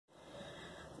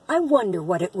I wonder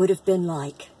what it would have been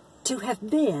like to have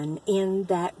been in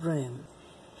that room.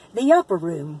 The upper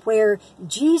room where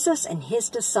Jesus and his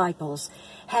disciples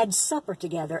had supper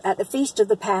together at the feast of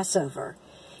the Passover,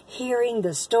 hearing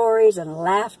the stories and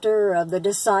laughter of the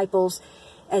disciples,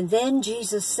 and then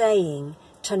Jesus saying,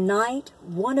 "Tonight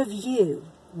one of you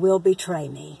will betray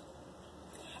me."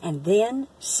 And then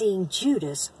seeing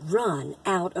Judas run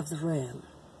out of the room.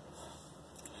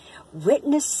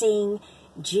 Witnessing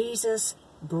Jesus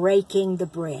breaking the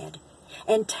bread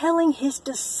and telling his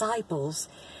disciples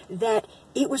that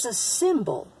it was a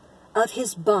symbol of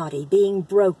his body being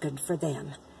broken for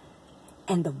them.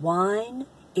 And the wine,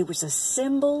 it was a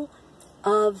symbol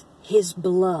of his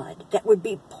blood that would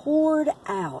be poured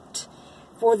out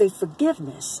for the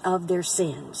forgiveness of their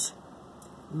sins.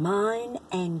 Mine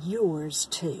and yours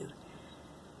too.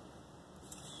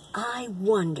 I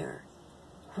wonder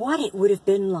what it would have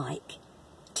been like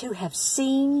to have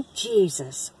seen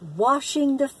Jesus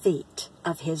washing the feet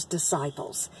of his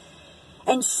disciples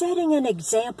and setting an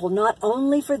example not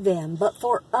only for them but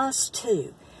for us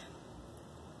too,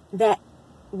 that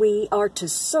we are to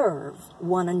serve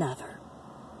one another.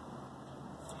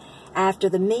 After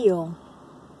the meal,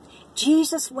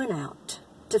 Jesus went out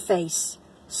to face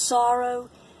sorrow,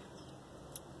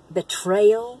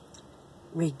 betrayal,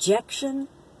 rejection,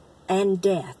 and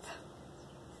death,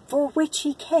 for which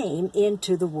he came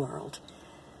into the world.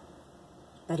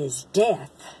 But his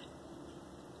death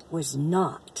was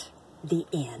not the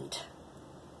end.